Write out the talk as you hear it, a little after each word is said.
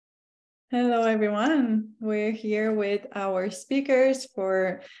Hello, everyone. We're here with our speakers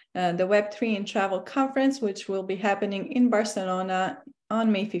for the Web3 in Travel Conference, which will be happening in Barcelona on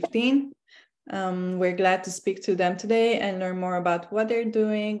May 15. We're glad to speak to them today and learn more about what they're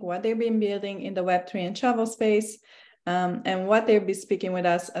doing, what they've been building in the Web3 and travel space, and what they'll be speaking with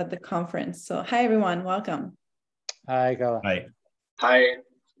us at the conference. So hi, everyone. Welcome. Hi, Karla. Hi. Hi.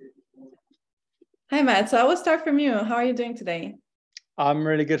 Hi, Matt. So I will start from you. How are you doing today? I'm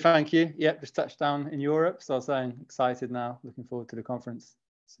really good, thank you. Yep, just touched down in Europe, so I'm excited now. Looking forward to the conference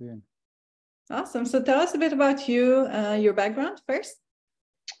soon. Awesome. So tell us a bit about you, your background first.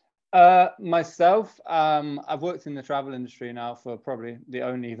 Myself, I've worked in the travel industry now for probably the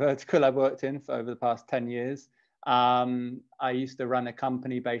only vertical I've worked in for over the past 10 years. I used to run a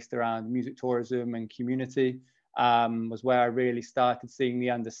company based around music tourism and community. Was where I really started seeing the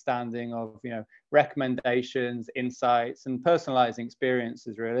understanding of, recommendations, insights, and personalizing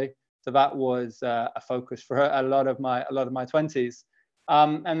experiences, really. So that was a focus for a lot of my 20s.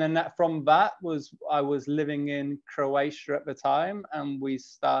 And then I was living in Croatia at the time, and we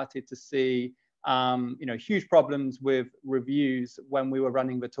started to see huge problems with reviews when we were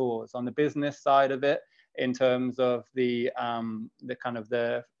running the tours on the business side of it, in terms of the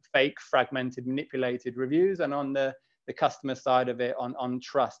fake, fragmented, manipulated reviews, and on the customer side of it on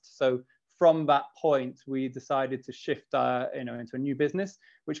trust. So from that point, we decided to shift into a new business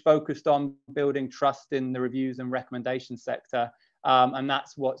which focused on building trust in the reviews and recommendation sector. And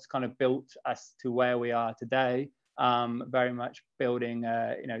that's what's kind of built us to where we are today, very much building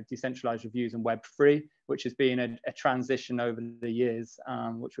decentralized reviews and Web3, which has been a transition over the years,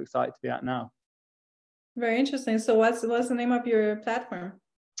 which we're excited to be at now. Very interesting. So what's the name of your platform?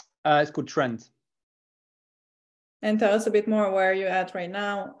 It's called Triend. And tell us a bit more, where are you at right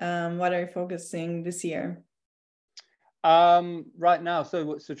now? What are you focusing this year? Right now,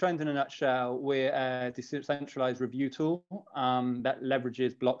 so Triend in a nutshell, we're a decentralized review tool that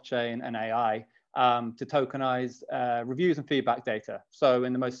leverages blockchain and AI to tokenize reviews and feedback data. So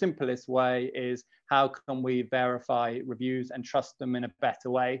in the most simplest way is, how can we verify reviews and trust them in a better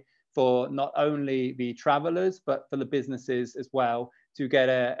way for not only the travelers, but for the businesses as well, to get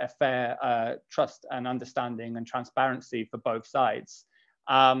a fair trust and understanding and transparency for both sides.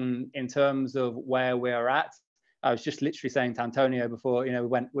 In terms of where we're at, I was just literally saying to Antonio before,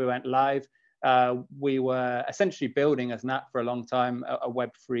 we went live. We were essentially building as an app for a long time, a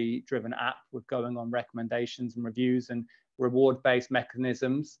Web3 driven app with going on recommendations and reviews and reward-based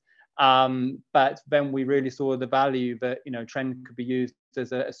mechanisms. But then we really saw the value that Triend could be used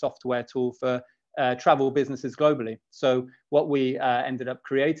as a software tool for travel businesses globally. So what we ended up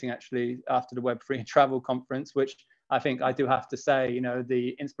creating actually after the Web3 travel conference, which I think I do have to say,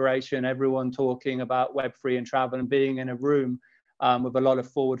 the inspiration, everyone talking about Web3 and travel and being in a room with a lot of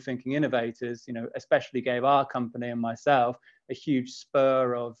forward-thinking innovators, especially gave our company and myself a huge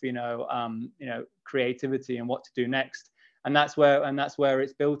spur of, creativity and what to do next. And that's where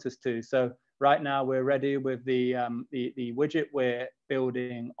it's built us to. So right now we're ready with the widget we're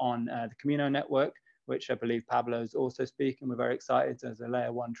building on the Camino network, which I believe Pablo's also speaking. We're very excited as a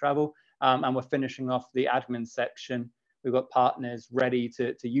layer 1 travel. And we're finishing off the admin section. We've got partners ready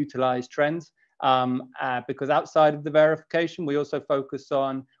to utilize Triend. Because outside of the verification, we also focus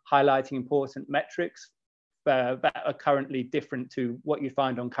on highlighting important metrics that are currently different to what you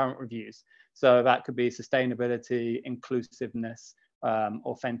find on current reviews. So that could be sustainability, inclusiveness,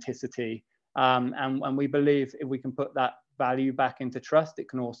 authenticity. And we believe if we can put that value back into trust, it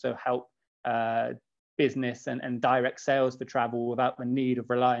can also help business and direct sales for travel without the need of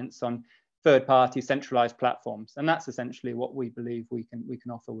reliance on third-party centralized platforms. And that's essentially what we believe we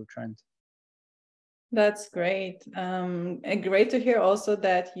can offer with Triend. That's great. And great to hear also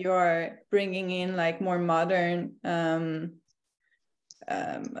that you're bringing in like more modern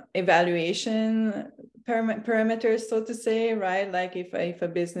evaluation parameters, so to say, right? Like if a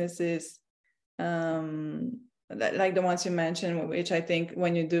business is like the ones you mentioned, which I think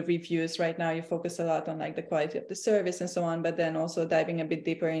when you do reviews right now, you focus a lot on like the quality of the service and so on, but then also diving a bit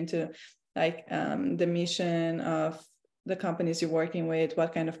deeper into like the mission of the companies you're working with,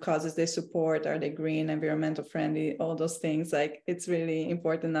 what kind of causes they support, are they green, environmental friendly, all those things. Like it's really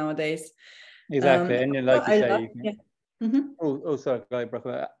important nowadays. Exactly. And like you say, Mm-hmm.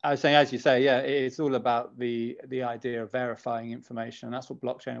 I was saying, as you say, yeah, it's all about the idea of verifying information. And that's what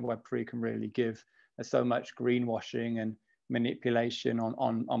blockchain and Web3 can really give. There's so much greenwashing and manipulation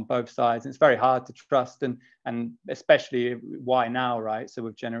on both sides. And it's very hard to trust, and especially why now, right? So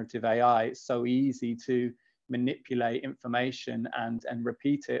with generative AI, it's so easy to manipulate information and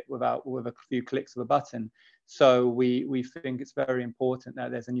repeat it with a few clicks of a button. So we think it's very important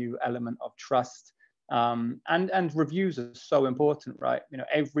that there's a new element of trust. And reviews are so important, right? You know,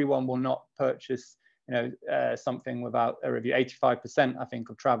 everyone will not purchase, you know, something without a review. 85%, I think,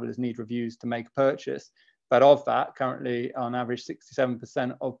 of travelers need reviews to make a purchase. But of that, currently, on average,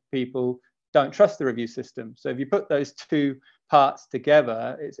 67% of people don't trust the review system. So if you put those two parts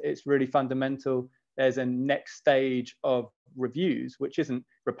together, it's really fundamental. There's a next stage of reviews, which isn't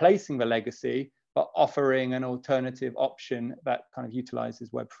replacing the legacy, but offering an alternative option that kind of utilizes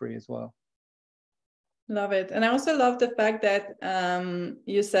Web3 as well. Love it. And I also love the fact that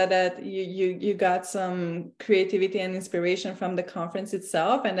you said that you got some creativity and inspiration from the conference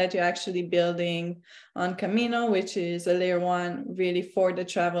itself, and that you're actually building on Camino, which is a layer one really for the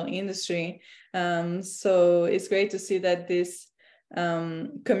travel industry. So it's great to see that this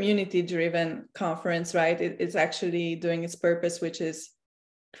community-driven conference, right, it's actually doing its purpose, which is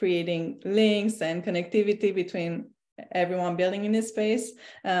creating links and connectivity between everyone building in this space.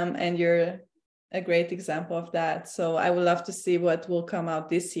 And you're a great example of that. So I would love to see what will come out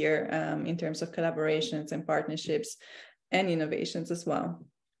this year in terms of collaborations and partnerships and innovations as well.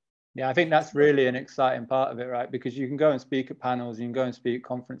 Yeah, I think that's really an exciting part of it, right? Because you can go and speak at panels, you can go and speak at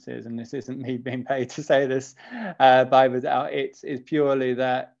conferences, and this isn't me being paid to say this by the it's purely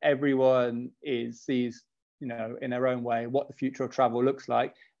that everyone sees, you know, in their own way, what the future of travel looks like.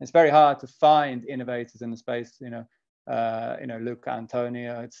 And it's very hard to find innovators in the space, you know, Luca,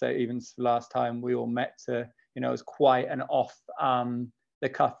 Antonio, I'd say even last time we all met to, you know, it was quite an off the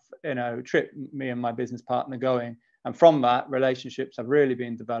cuff, you know, trip, me and my business partner going. And from that, relationships have really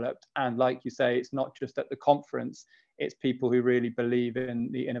been developed. And like you say, it's not just at the conference, it's people who really believe in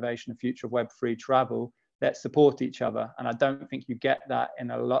the innovation and future of Web3 travel that support each other. And I don't think you get that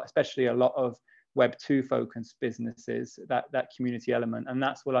in a lot, especially a lot of Web2 focused businesses, that community element. And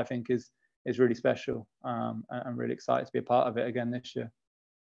that's what I think is really special. I'm really excited to be a part of it again this year.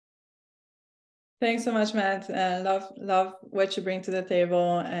 Thanks so much, Matt. Love what you bring to the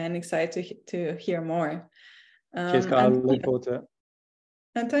table, and excited to hear more. Cheers, Karl. Look forward to it.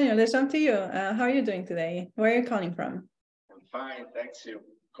 Antonio, let's jump to you. How are you doing today? Where are you calling from? I'm fine, thanks you.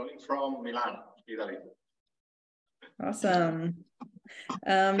 Calling from Milan, Italy. Awesome.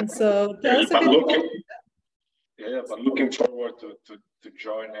 So tell us a bit. But looking forward to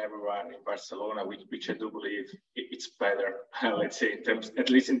join everyone in Barcelona, which I do believe it's better, let's say, at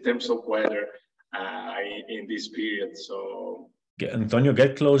least in terms of weather in this period. So, Antonio,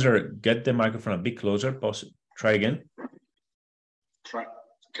 get closer, get the microphone a bit closer. Try again.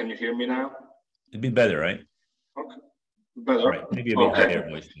 Can you hear me now? A bit better, right? Okay. Better. Right. Maybe a bit higher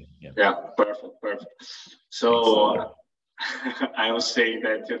voice. Yeah, perfect. So I was saying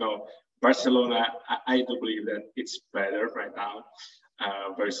that, you know, Barcelona, I do believe that it's better right now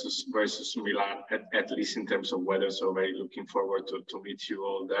versus Milan, at least in terms of weather. So very looking forward to meet you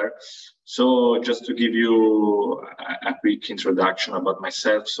all there. So just to give you a quick introduction about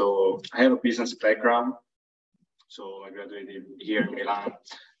myself. So I have a business background. So I graduated here in Milan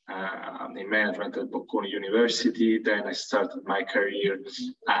in management at Bocconi University. Then I started my career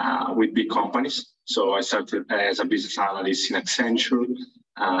with big companies. So I started as a business analyst in Accenture.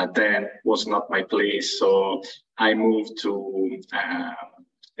 Then was not my place. So I moved to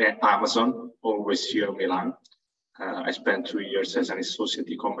Amazon, always here in Milan. I spent 2 years as an associate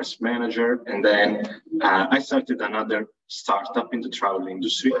e-commerce manager. And then I started another startup in the travel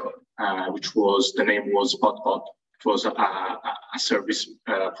industry, which the name was Podpod. It was a service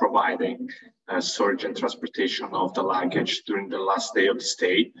providing storage and transportation of the luggage during the last day of the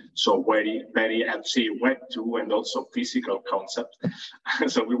stay. So very, very, I'd say, Web2 and also physical concept.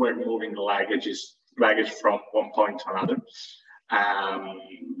 So we were moving luggage from one point to another.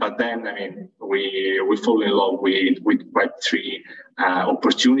 But then, I mean, we fall in love with Web3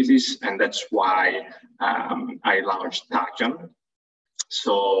 opportunities, and that's why I launched Takyon.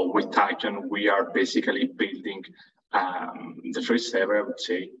 So with Takyon, we are basically building the first ever, I would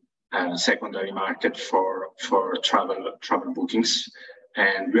say, secondary market for travel bookings.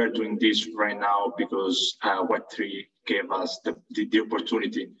 And we are doing this right now because Web3 gave us the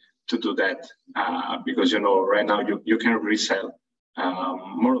opportunity to do that. Because, you know, right now you can resell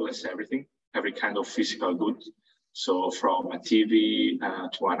more or less everything, every kind of physical good. So from a TV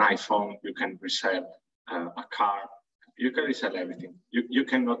to an iPhone, you can resell a car. You can resell everything. You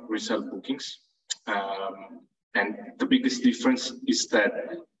cannot resell bookings. And the biggest difference is that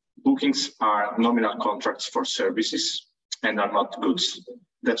bookings are nominal contracts for services and are not goods.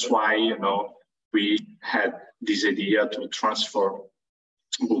 That's why, you know, we had this idea to transform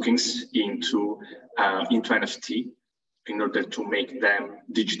bookings into NFT. in order to make them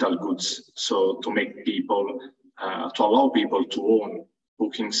digital goods. So to make people, to allow people to own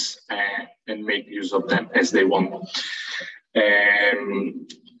bookings and make use of them as they want.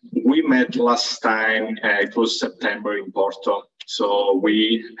 We met last time, it was September in Porto. So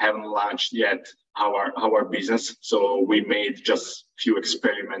we haven't launched yet our business. So we made just few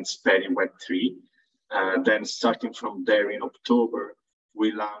experiments, very Web3. Then starting from there in October,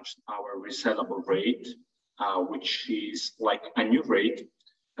 we launched our resellable rate, which is like a new rate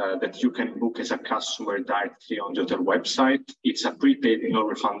that you can book as a customer directly on the hotel website. It's a prepaid,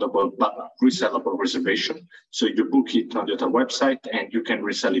 non-refundable, but resellable reservation. So you book it on the hotel website and you can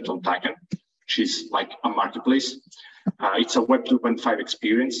resell it on Takyon, which is like a marketplace. It's a Web 2.5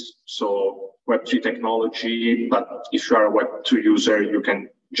 experience, so Web 3 technology, but if you are a Web 2 user, you can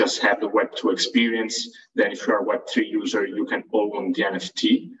just have the Web 2 experience. Then if you are a Web 3 user, you can own the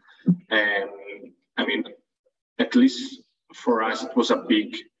NFT. And I mean, at least for us, it was a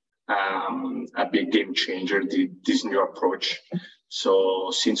big game changer, this new approach. So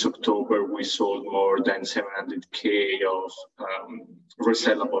since October, we sold more than 700K of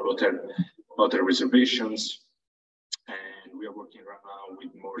resellable hotel reservations. And we are working right now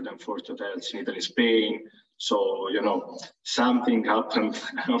with more than 40 hotels in Italy, Spain. So, you know, something happened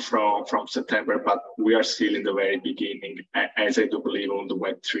from September, but we are still in the very beginning, as I do believe on the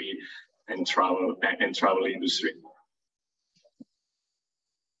Web3 and travel industry.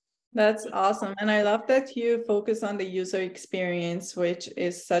 That's awesome. And I love that you focus on the user experience, which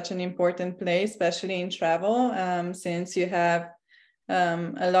is such an important place, especially in travel, since you have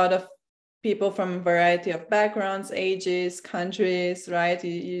a lot of people from a variety of backgrounds, ages, countries, right?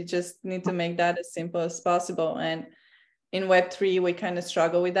 You just need to make that as simple as possible. And in Web3, we kind of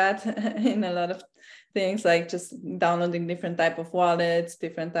struggle with that in a lot of things, like just downloading different type of wallets,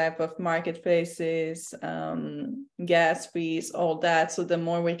 different type of marketplaces, gas fees, all that. So the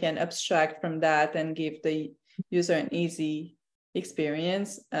more we can abstract from that and give the user an easy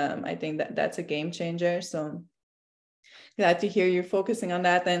experience, I think that's a game changer. So glad to hear you're focusing on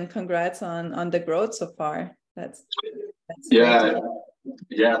that, and congrats on the growth so far. That's yeah,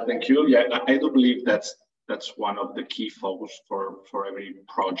 thank you. Yeah, I do believe that's one of the key focus for every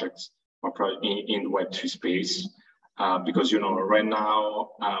project in the Web3 space, because, you know, right now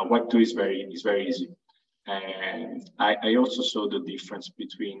Web2 is very easy, and I also saw the difference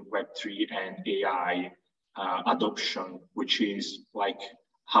between Web3 and AI adoption, which is like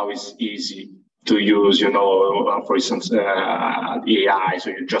how it's easy to use, you know, for instance, AI.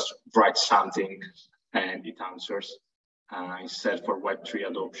 So you just write something and it answers. Instead, for Web3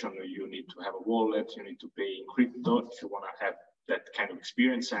 adoption, you need to have a wallet, you need to pay in crypto if you want to have that kind of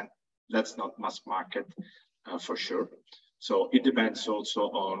experience, and that's not mass market for sure. So it depends also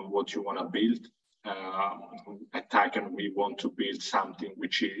on what you want to build. At Takyon, we want to build something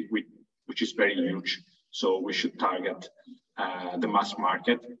which is very huge. So we should target the mass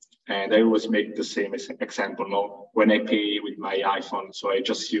market. And I always make the same example. No, when I pay with my iPhone, so I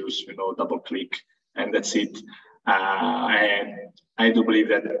just use, you know, double click, and that's it. And I do believe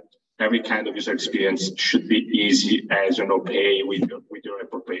that every kind of user experience should be easy as, you know, pay with your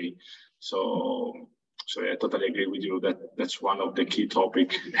Apple Pay. So I totally agree with you that that's one of the key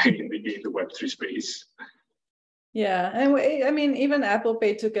topics in the Web3 space. Yeah, and I mean, even Apple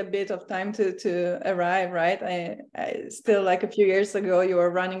Pay took a bit of time to arrive, right? I still, like a few years ago, you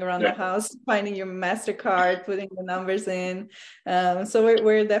were running around the house, finding your MasterCard, putting the numbers in. So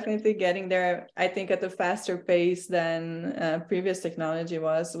we're definitely getting there, I think, at a faster pace than previous technology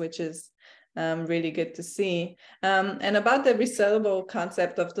was, which is really good to see. And about the resellable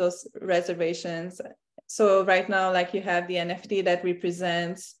concept of those reservations. So right now, like, you have the NFT that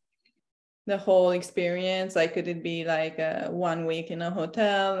represents the whole experience. Like, could it be like 1 week in a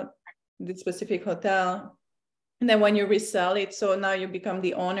hotel, the specific hotel, and then when you resell it, so now you become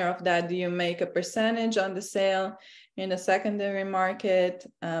the owner of that. Do you make a percentage on the sale in the secondary market?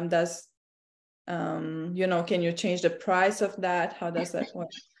 You know, can you change the price of that? How does that work?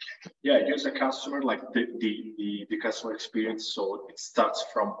 Yeah, use a customer, like the customer experience. So it starts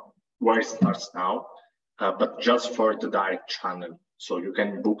from where it starts now, but just for the direct channel. So you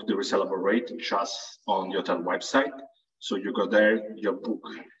can book the resellable rate just on the hotel website. So you go there, you book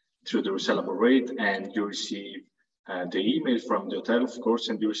through the resellable rate, and you receive the email from the hotel, of course,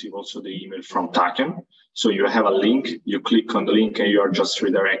 and you receive also the email from Takyon. So you have a link, you click on the link, and you are just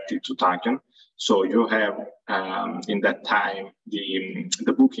redirected to Takyon. So you have, in that time,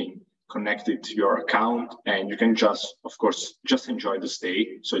 the booking connected to your account, and you can just, of course, just enjoy the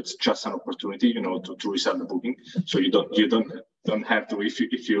stay. So it's just an opportunity, you know, to resell the booking. So you don't have to if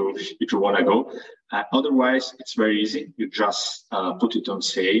you want to go. Otherwise, it's very easy. You just put it on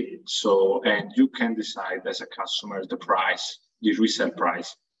sale. So, and you can decide as a customer the price, the resale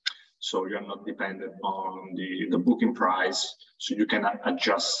price. So you're not dependent on the booking price. So you can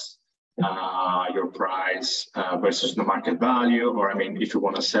adjust your price versus the market value, or I mean, if you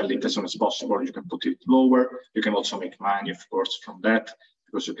want to sell it as soon as possible, you can put it lower. You can also make money, of course, from that,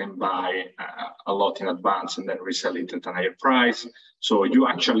 because you can buy a lot in advance and then resell it at a higher price. So you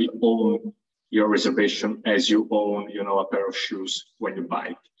actually own your reservation as you own, you know, a pair of shoes when you buy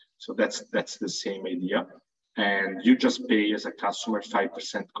it. So that's the same idea. And you just pay as a customer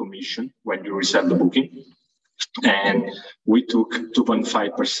 5% commission when you resell the booking. And we took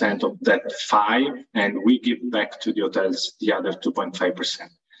 2.5% of that 5, and we give back to the hotels the other 2.5%.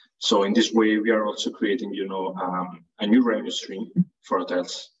 So in this way, we are also creating, you know, a new revenue stream for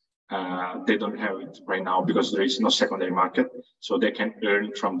hotels. They don't have it right now because there is no secondary market. So they can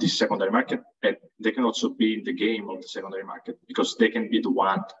earn from this secondary market, and they can also be in the game of the secondary market because they can be the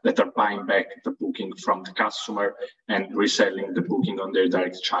one that are buying back the booking from the customer and reselling the booking on their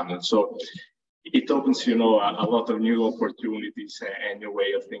direct channel. So it opens, you know, a lot of new opportunities and new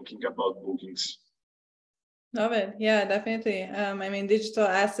way of thinking about bookings. Love it. Yeah, definitely. I mean, digital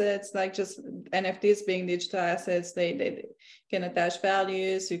assets, like just NFTs being digital assets, they can attach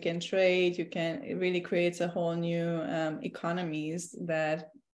values, you can trade, it really creates a whole new economies that,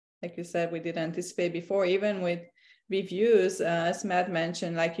 like you said, we didn't anticipate before. Even with reviews, as Matt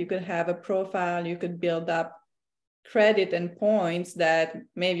mentioned, like you could have a profile, you could build up credit and points that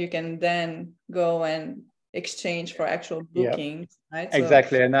maybe you can then go and exchange for actual bookings. Yep. Right?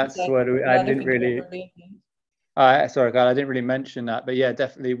 Exactly, so and that's what I didn't really. Sorry, Karla, I didn't really mention that, but yeah,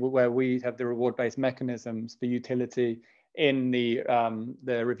 definitely where we have the reward-based mechanisms for utility in the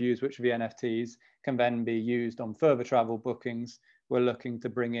reviews, which are the NFTs, can then be used on further travel bookings. We're looking to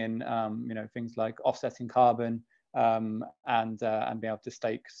bring in, you know, things like offsetting carbon and be able to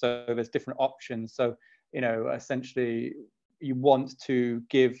stake. So there's different options. So, you know, essentially, you want to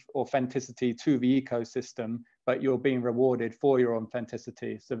give authenticity to the ecosystem, but you're being rewarded for your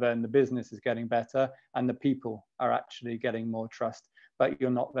authenticity. So then the business is getting better and the people are actually getting more trust, but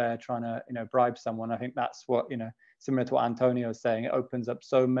you're not there trying to, you know, bribe someone. I think that's what, you know, similar to what Antonio was saying, it opens up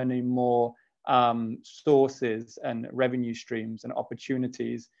so many more sources and revenue streams and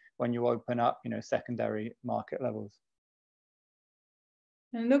opportunities when you open up, you know, secondary market levels.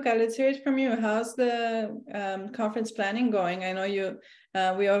 And Luca, let's hear it from you. How's the conference planning going? I know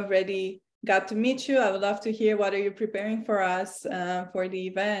we already got to meet you. I would love to hear what are you preparing for us for the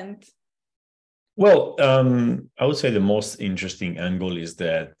event. Well, I would say the most interesting angle is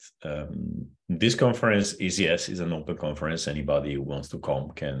that this conference is an open conference. Anybody who wants to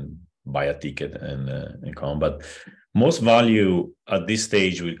come can buy a ticket and come. But most value at this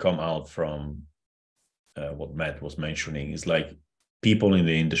stage will come out from what Matt was mentioning, is like people in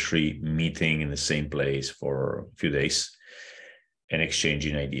the industry meeting in the same place for a few days and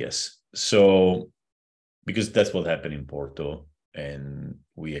exchanging ideas. So, because that's what happened in Porto, and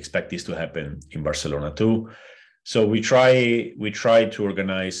we expect this to happen in Barcelona too. So we try to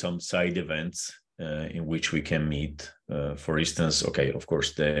organize some side events in which we can meet. For instance, okay, of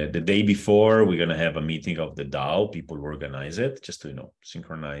course, the day before we're gonna have a meeting of the DAO. People organize it just to, you know,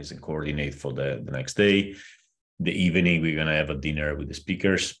 synchronize and coordinate for the next day. The evening, we're going to have a dinner with the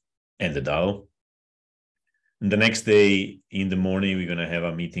speakers and the DAO. And the next day in the morning, we're going to have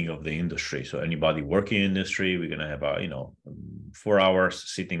a meeting of the industry. So anybody working in industry, we're going to have a, you know, 4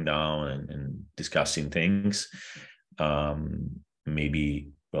 hours sitting down and discussing things.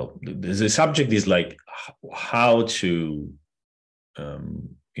 Maybe, well, the subject is like how to,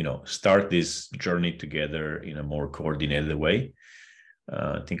 you know, start this journey together in a more coordinated way.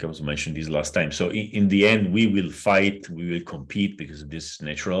 I think I was mentioning this last time. So in the end, we will fight, we will compete because this is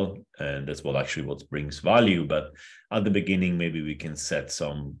natural, and that's what brings value. But at the beginning, maybe we can set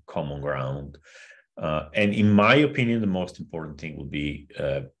some common ground. And in my opinion, the most important thing would be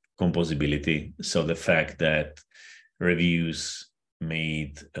composability. So the fact that reviews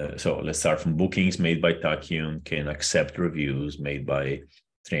made, so let's start from bookings made by Takyon can accept reviews made by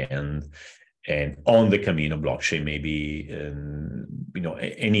Triend. And on the Camino blockchain, maybe, you know,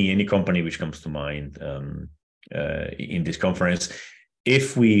 any company which comes to mind in this conference,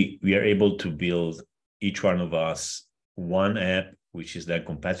 if we are able to build each one of us one app which is then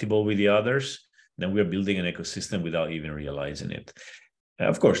compatible with the others, then we are building an ecosystem without even realizing it.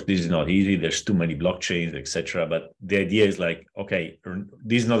 Of course, this is not easy. There's too many blockchains, etc. But the idea is like, okay,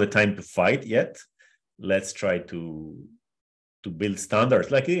 this is not the time to fight yet. Let's try to build standards.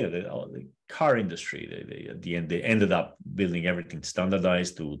 Like the car industry, at the end they ended up building everything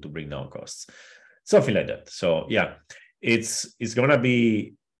standardized to bring down costs, something like that. So yeah, it's gonna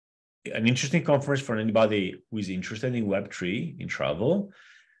be an interesting conference for anybody who is interested in Web3 in travel,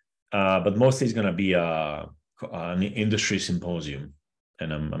 but mostly it's gonna be an industry symposium.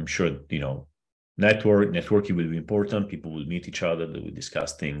 And I'm sure, networking will be important. People will meet each other, they will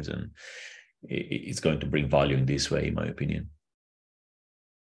discuss things, and it's going to bring value in this way, in my opinion.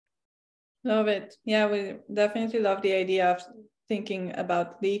 Love it. Yeah, we definitely love the idea of thinking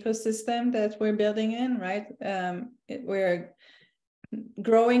about the ecosystem that we're building in, right? We're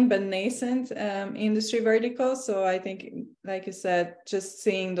growing but nascent industry vertical. So I think, like you said, just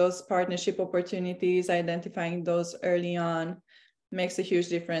seeing those partnership opportunities, identifying those early on, makes a huge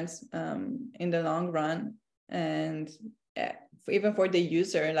difference in the long run. And even for the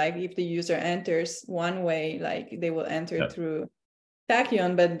user, like if the user enters one way, like they will enter through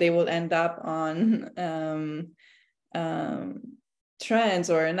Takyon, but they will end up on Trends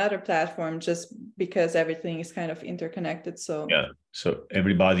or another platform just because everything is kind of interconnected. So yeah, so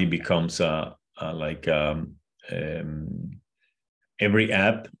everybody becomes every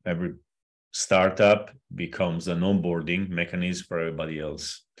app, every startup becomes an onboarding mechanism for everybody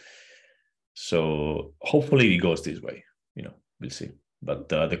else. So hopefully it goes this way. We'll see. But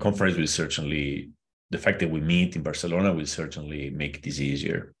the conference will certainly, the fact that we meet in Barcelona will certainly make this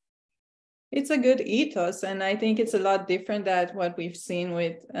easier. It's a good ethos, and I think it's a lot different than what we've seen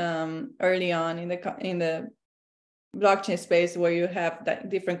with early on in the blockchain space, where you have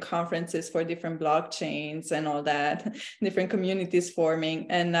different conferences for different blockchains and all that, different communities forming,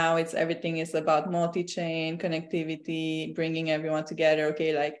 and now everything is about multi-chain connectivity, bringing everyone together.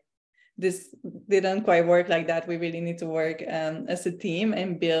 Okay, like this didn't quite work like that. We really need to work as a team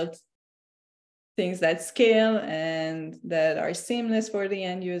and build things that scale and that are seamless for the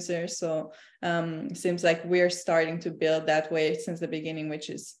end user. So seems like we're starting to build that way since the beginning, which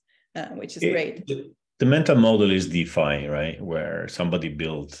is great. The mental model is DeFi, right? Where somebody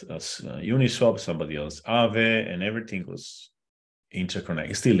built Uniswap, somebody else Aave, and everything was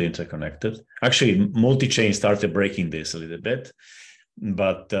interconnected, still interconnected. Actually, multi-chain started breaking this a little bit,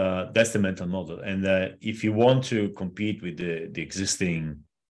 but that's the mental model. And if you want to compete with the existing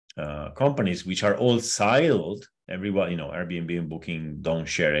companies, which are all siloed, everyone, Airbnb and Booking don't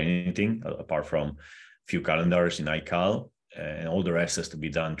share anything apart from a few calendars in iCal, and all the rest has to be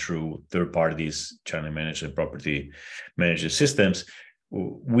done through third parties, channel managed and property managed systems.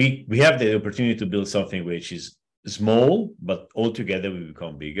 We have the opportunity to build something which is small, but all together we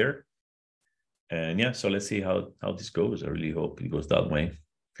become bigger. And yeah, so let's see how this goes. I really hope it goes that way.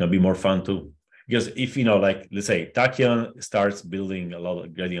 It'll be more fun too. Because if, let's say Takyon starts getting a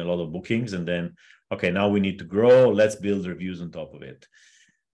lot of bookings, and then, okay, now we need to grow, let's build reviews on top of it.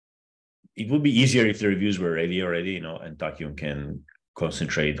 It would be easier if the reviews were ready already, and Takyon can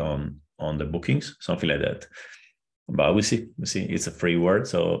concentrate on the bookings, something like that. But we see. It's a free word,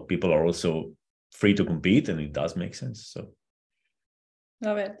 so people are also free to compete, and it does make sense. So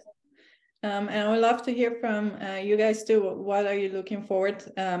love it. And I would love to hear from you guys too. What are you looking forward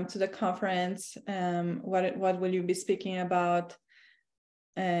to the conference? What will you be speaking about?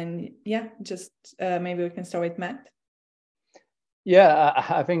 And yeah, just maybe we can start with Matt. Yeah,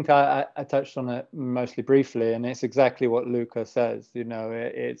 I think I touched on it mostly briefly, and it's exactly what Luca says.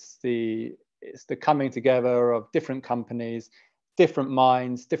 It's the coming together of different companies, different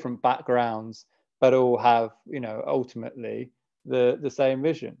minds, different backgrounds, but all have ultimately the same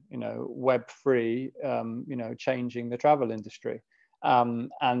vision. Web3, changing the travel industry,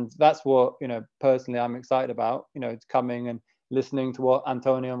 and that's what personally I'm excited about. It's coming and listening to what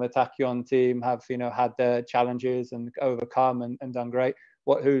Antonio and the Takyon team have, had their challenges and overcome and done great.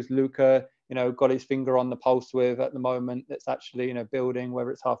 Who's Luca, got his finger on the pulse with at the moment. That's actually, building,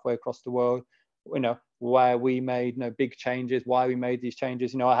 whether it's halfway across the world, where we made, big changes, why we made these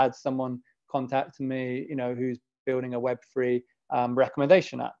changes. I had someone contact me, who's building a Web3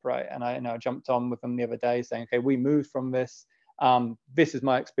 recommendation app, right? And I jumped on with them the other day saying, okay, we moved from this. This is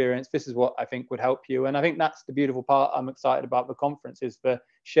my experience. This is what I think would help you. And I think that's the beautiful part. I'm excited about the conference is the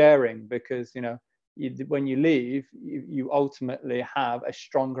sharing, because, when you leave, you ultimately have a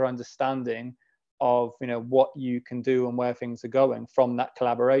stronger understanding of, what you can do and where things are going from that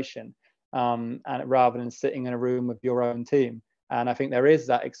collaboration, and rather than sitting in a room with your own team. And I think there is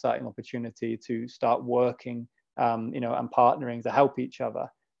that exciting opportunity to start working, and partnering to help each other,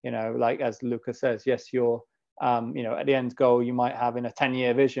 like as Luca says, yes, you're At the end goal, you might have in a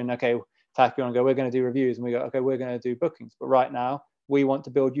 10-year vision, okay, Takyon go, we're going to do reviews, and we go, okay, we're going to do bookings. But right now, we want to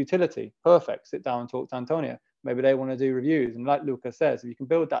build utility. Perfect. Sit down and talk to Antonio. Maybe they want to do reviews. And like Luca says, if you can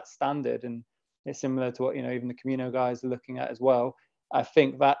build that standard, and it's similar to what, even the Camino guys are looking at as well, I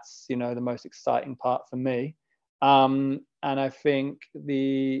think that's, the most exciting part for me. And I think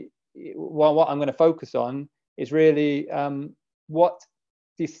what I'm going to focus on is really what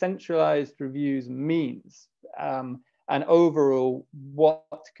decentralized reviews means, and overall what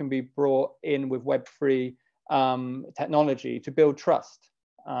can be brought in with Web3 technology to build trust.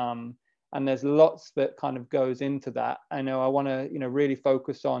 And there's lots that kind of goes into that. I know I want to really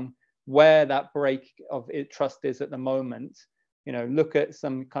focus on where that break of trust is at the moment. Look at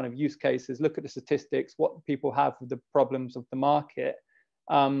some kind of use cases, look at the statistics, what people have with the problems of the market,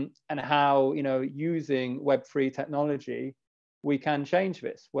 and how using Web3 technology we can change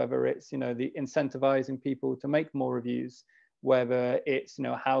this, whether it's the incentivizing people to make more reviews, whether it's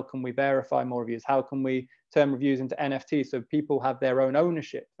how can we verify more reviews, how can we turn reviews into NFTs so people have their own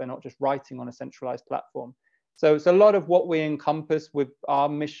ownership, they're not just writing on a centralized platform. So it's a lot of what we encompass with our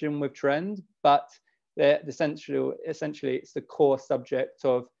mission with Triend, but essentially it's the core subject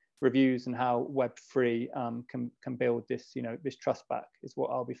of reviews and how Web3 can build this this trust back is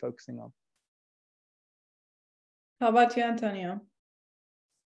what I'll be focusing on. How about you, Antonio?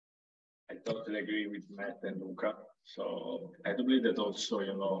 I totally agree with Matt and Luca. So I do believe that also,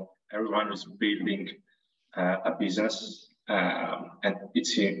 everyone is building a business, and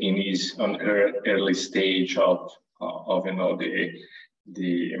it's in his early stage of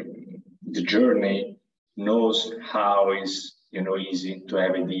the journey, knows how is easy to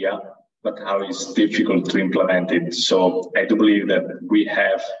have idea, but how it's difficult to implement it. So I do believe that we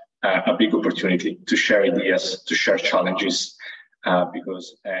have a big opportunity to share ideas, to share challenges,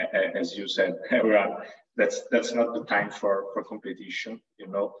 because as you said, everyone, that's not the time for competition.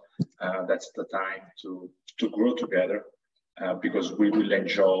 That's the time to grow together, because we will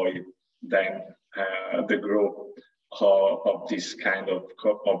enjoy then the growth of this kind of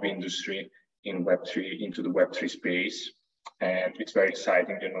industry in Web3, into the Web3 space. And it's very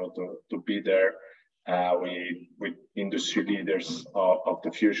exciting, to be there with industry leaders of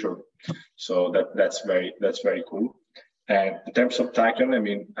the future. So that's very cool. And in terms of Takyon,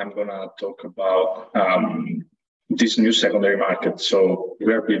 I'm gonna talk about this new secondary market. So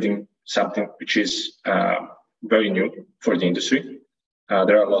we are building something which is very new for the industry.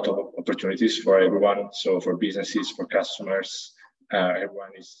 There are a lot of opportunities for everyone. So for businesses, for customers,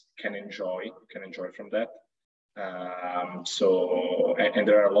 everyone can enjoy from that. And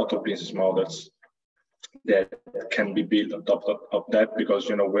there are a lot of business models that can be built on top of that, because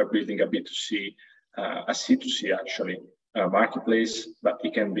we're building a B2C, a C2C actually marketplace, but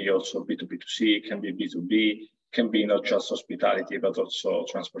it can be also B2B2C, it can be B2B, can be not just hospitality but also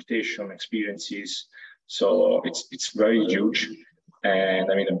transportation experiences. So it's very huge, and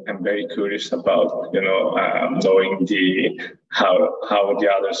I'm very curious about knowing how the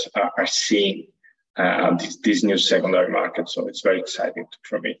others are seeing this new secondary market. So it's very exciting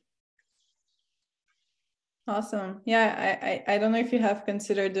for me. Awesome. Yeah, I don't know if you have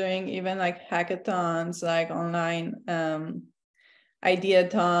considered doing even like hackathons, like online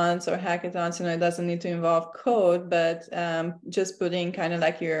ideathons or hackathons. It doesn't need to involve code, but just putting kind of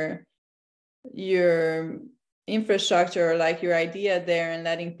like your infrastructure or like your idea there and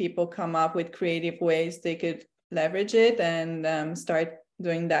letting people come up with creative ways they could leverage it and start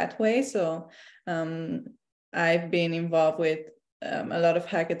doing that way. So I've been involved with a lot of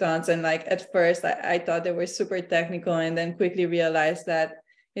hackathons, and like at first I thought they were super technical, and then quickly realized that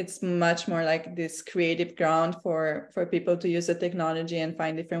it's much more like this creative ground for people to use the technology and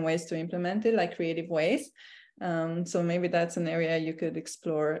find different ways to implement it, like creative ways. So maybe that's an area you could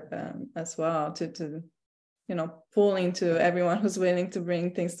explore as well, to pull into everyone who's willing to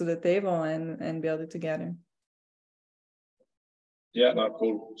bring things to the table and build it together. Yeah, no,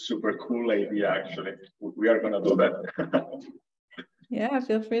 cool, super cool idea. Actually, we are gonna do that. Yeah,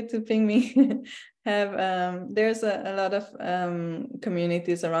 feel free to ping me. There's a lot of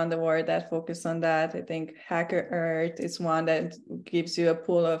communities around the world that focus on that. I think Hacker Earth is one that gives you a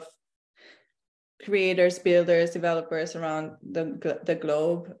pool of creators, builders, developers around the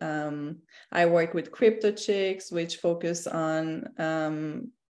globe. I work with Crypto Chicks, which focus on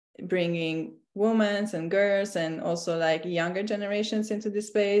bringing women and girls and also like younger generations into the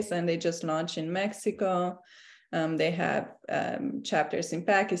space, and they just launched in Mexico. They have chapters in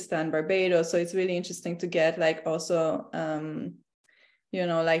Pakistan, Barbados. So it's really interesting to get like also,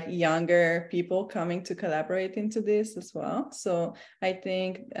 like younger people coming to collaborate into this as well. So I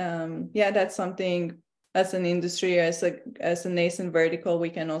think, that's something as an industry, as a nascent vertical, we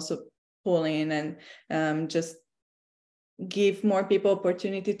can also pull in and just give more people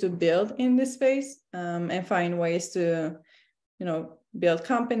opportunity to build in this space, and find ways to, build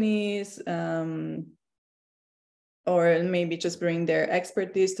companies, or maybe just bring their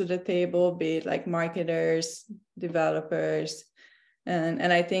expertise to the table, be it like marketers, developers.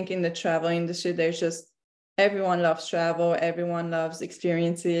 And I think in the travel industry, there's just, everyone loves travel, everyone loves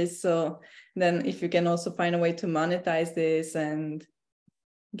experiences. So then if you can also find a way to monetize this and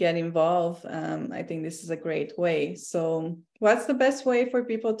get involved, I think this is a great way. So what's the best way for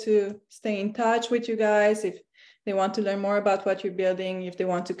people to stay in touch with you guys if they want to learn more about what you're building, if they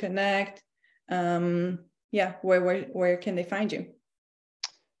want to connect? Where can they find you?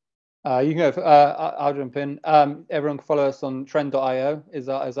 You can go. I'll jump in. Everyone can follow us on Triend.io is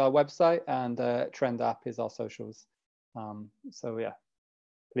our website, and Triend app is our socials. So yeah,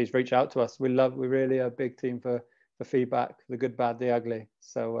 please reach out to us. We really are a big team for feedback, the good, bad, the ugly.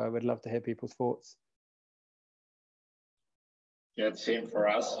 So we'd love to hear people's thoughts. Yeah, same for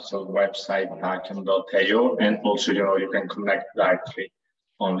us. So website Takyon.io, and also you can connect directly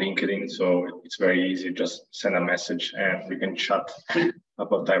on LinkedIn. So it's very easy. Just send a message and we can chat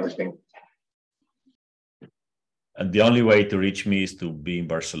about everything. And the only way to reach me is to be in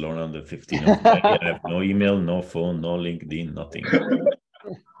Barcelona on the 15th of May. I have no email, no phone, no LinkedIn, nothing.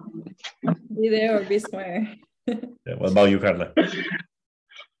 Be there or be square. Yeah, what about you, Karla?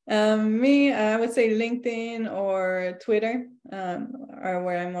 Me, I would say LinkedIn or Twitter are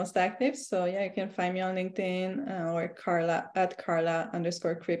where I'm most active. So yeah, you can find me on LinkedIn or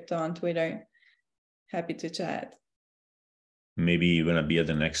Karla_crypto on Twitter. Happy to chat. Maybe you're gonna be at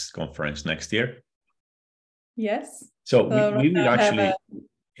the next conference next year. Yes. So we will actually have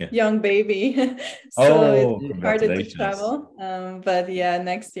a young baby. So it's harder to travel. But yeah,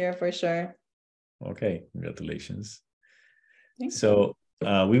 next year for sure. Okay, congratulations. So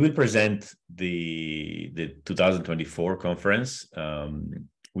we will present the 2024 conference.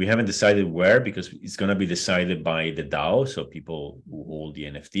 We haven't decided where, because it's going to be decided by the DAO, so people who hold the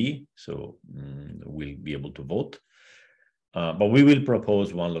NFT. So we'll be able to vote. But we will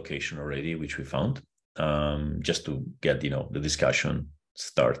propose one location already, which we found, just to get the discussion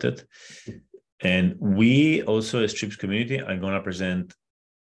started. And we also, as TripsCommunity, are going to present.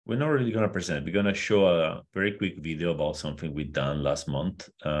 We're not really going to present. We're going to show a very quick video about something we've done last month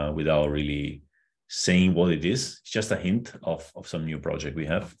without really saying what it is. It's just a hint of some new project we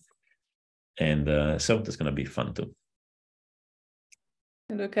have. And so that's going to be fun too.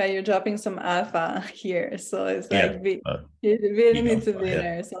 Luca, you're dropping some alpha here. So it's like, you really need to be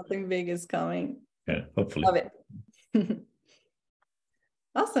there. Something big is coming. Yeah, hopefully. Love it.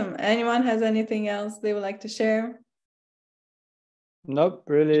 Awesome. Anyone has anything else they would like to share? Nope,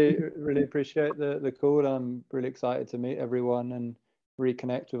 really appreciate the call. I'm really excited to meet everyone and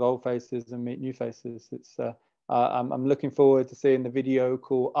reconnect with old faces and meet new faces. It's I'm looking forward to seeing the video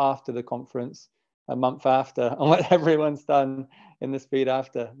call after the conference, a month after, on what everyone's done in the speed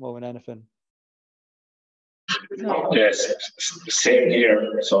after, more than anything. Yes, same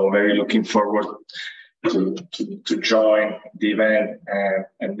here. So very looking forward to join the event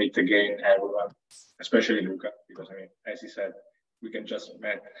and meet again everyone, especially Luca, because as he said, we can just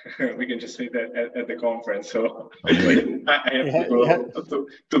meet at the conference. So I have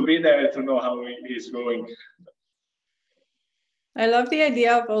to be there to know how he's going. I love the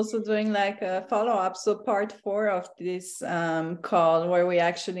idea of also doing like a follow-up. So part 4 of this call, where we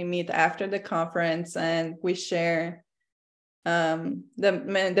actually meet after the conference and we share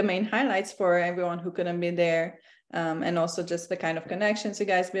the main highlights for everyone who couldn't be there, and also just the kind of connections you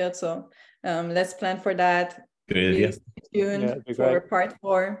guys built. So let's plan for that. Good idea. Stay tuned for part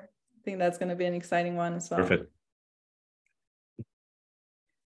 4. I think that's going to be an exciting one as well. Perfect.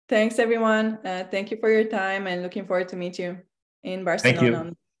 Thanks, everyone. Thank you for your time, and looking forward to meet you in Barcelona. Thank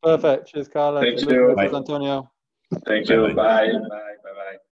you. Perfect. Cheers, Karla. Thank you. Bye, Antonio. Thank you. Bye. Bye.